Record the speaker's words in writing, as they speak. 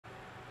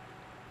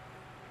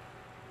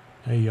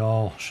Hey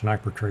y'all,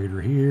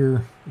 SniperTrader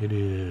here. It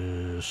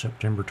is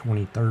September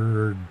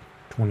 23rd,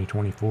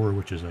 2024,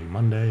 which is a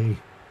Monday.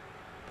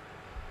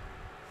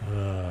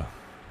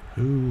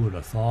 Who would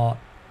have thought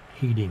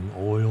heating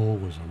oil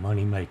was a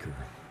money maker?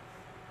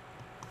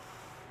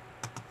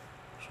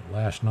 So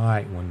last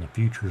night when the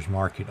futures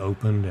market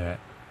opened at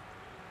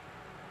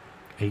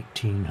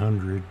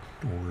 1800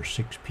 or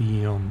 6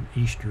 p.m.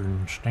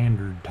 Eastern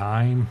Standard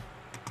Time,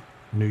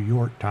 New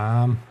York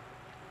time,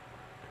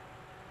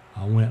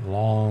 I went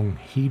long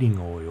heating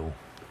oil,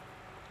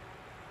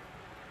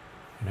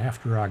 and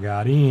after I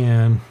got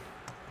in,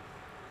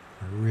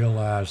 I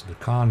realized the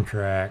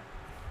contract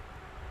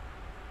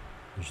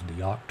was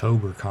the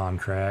October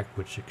contract,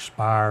 which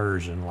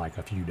expires in like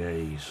a few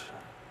days.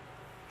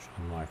 So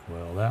I'm like,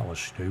 well, that was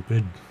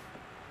stupid.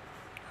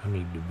 I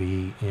need to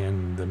be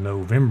in the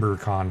November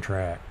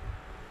contract.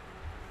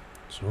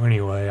 So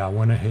anyway, I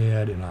went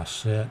ahead and I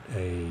set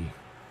a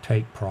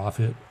take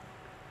profit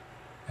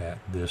at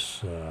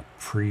this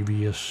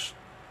previous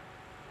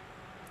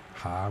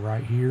high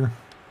right here,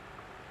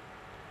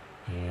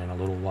 and a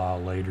little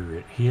while later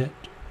it hit.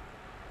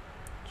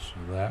 So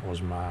that was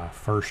my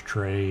first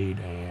trade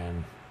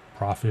and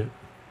profit.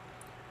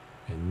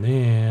 And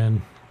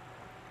then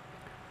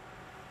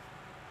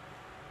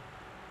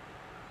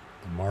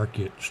the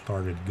market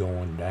started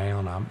going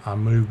down. I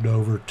moved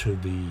over to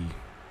the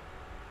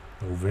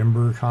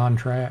November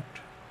contract,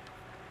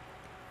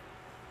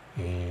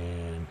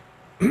 and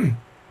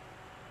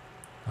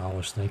I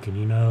was thinking,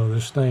 you know,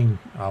 this thing,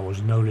 I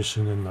was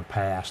noticing in the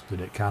past that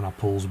it kind of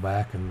pulls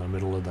back in the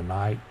middle of the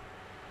night.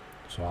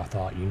 So I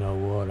thought, you know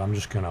what, I'm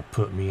just going to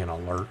put me an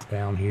alert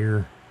down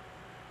here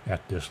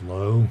at this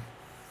low.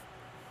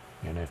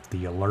 And if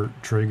the alert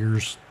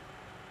triggers,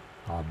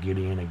 I'll get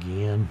in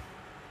again.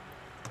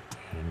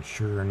 And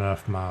sure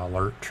enough, my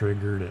alert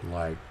triggered at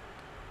like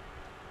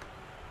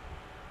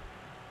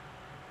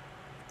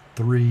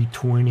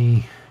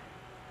 3:20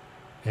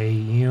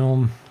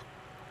 a.m.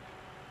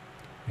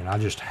 And I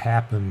just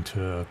happened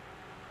to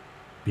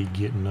be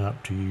getting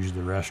up to use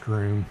the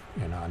restroom,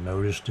 and I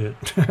noticed it.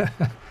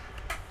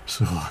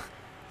 So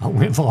I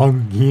went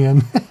long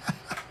again.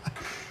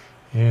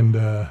 And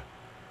I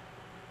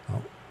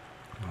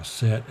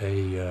set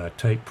a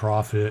take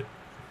profit.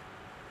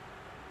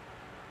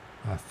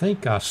 I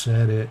think I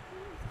set it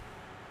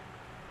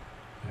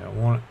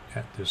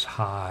at this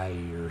high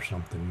or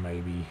something,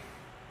 maybe.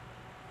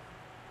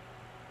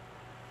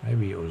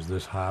 Maybe it was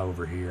this high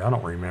over here. I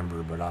don't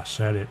remember, but I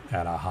set it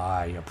at a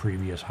high, a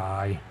previous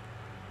high,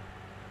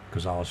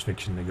 because I was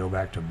fixing to go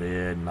back to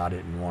bed and I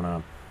didn't want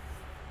to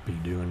be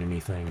doing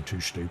anything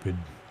too stupid.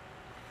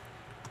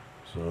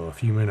 So a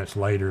few minutes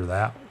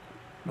later,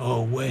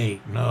 oh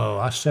wait, no,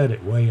 I set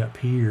it way up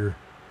here,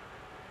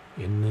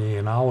 and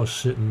then I was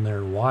sitting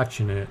there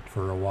watching it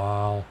for a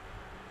while,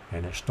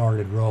 and it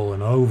started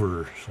rolling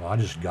over, so I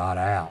just got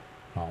out.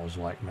 I was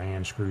like,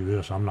 man, screw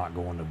this, I'm not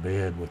going to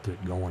bed with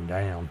it going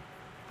down.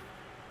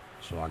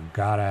 So I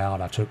got out,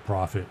 I took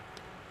profit,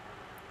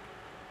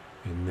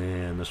 and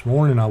then this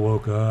morning I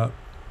woke up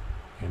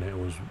and it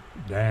was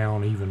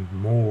down even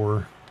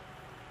more.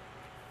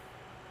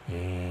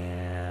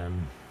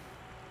 And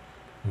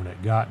when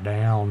it got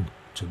down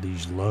to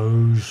these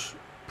lows,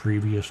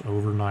 previous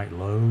overnight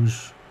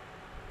lows,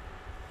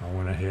 I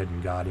went ahead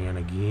and got in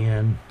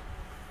again,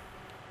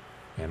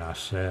 and I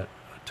set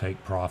a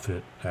take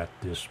profit at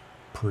this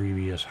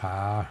previous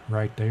high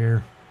right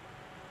there.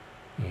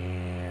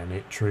 And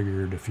it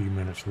triggered a few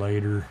minutes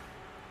later.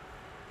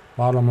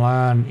 Bottom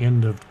line,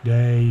 end of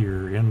day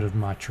or end of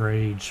my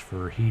trades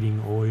for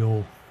heating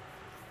oil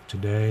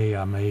today,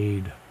 I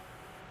made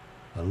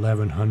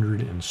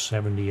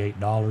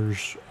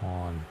 $1,178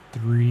 on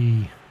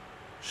 3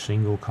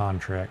 single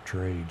contract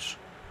trades.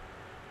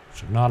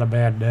 So not a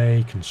bad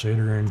day,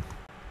 considering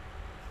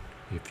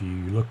if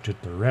you looked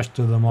at the rest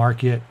of the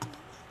market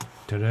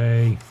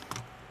today,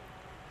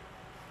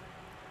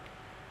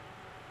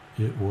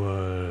 it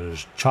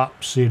was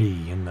Chop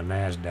City in the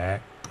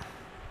NASDAQ.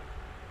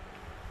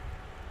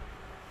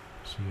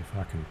 See if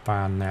I can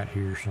find that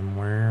here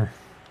somewhere.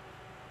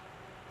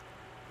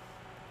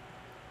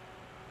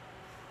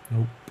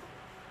 Nope.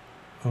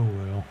 Oh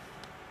well.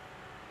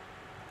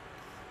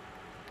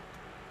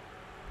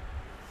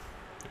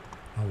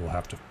 I will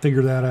have to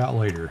figure that out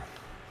later.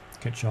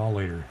 Catch y'all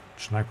later.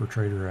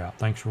 SniperTrader out.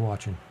 Thanks for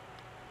watching.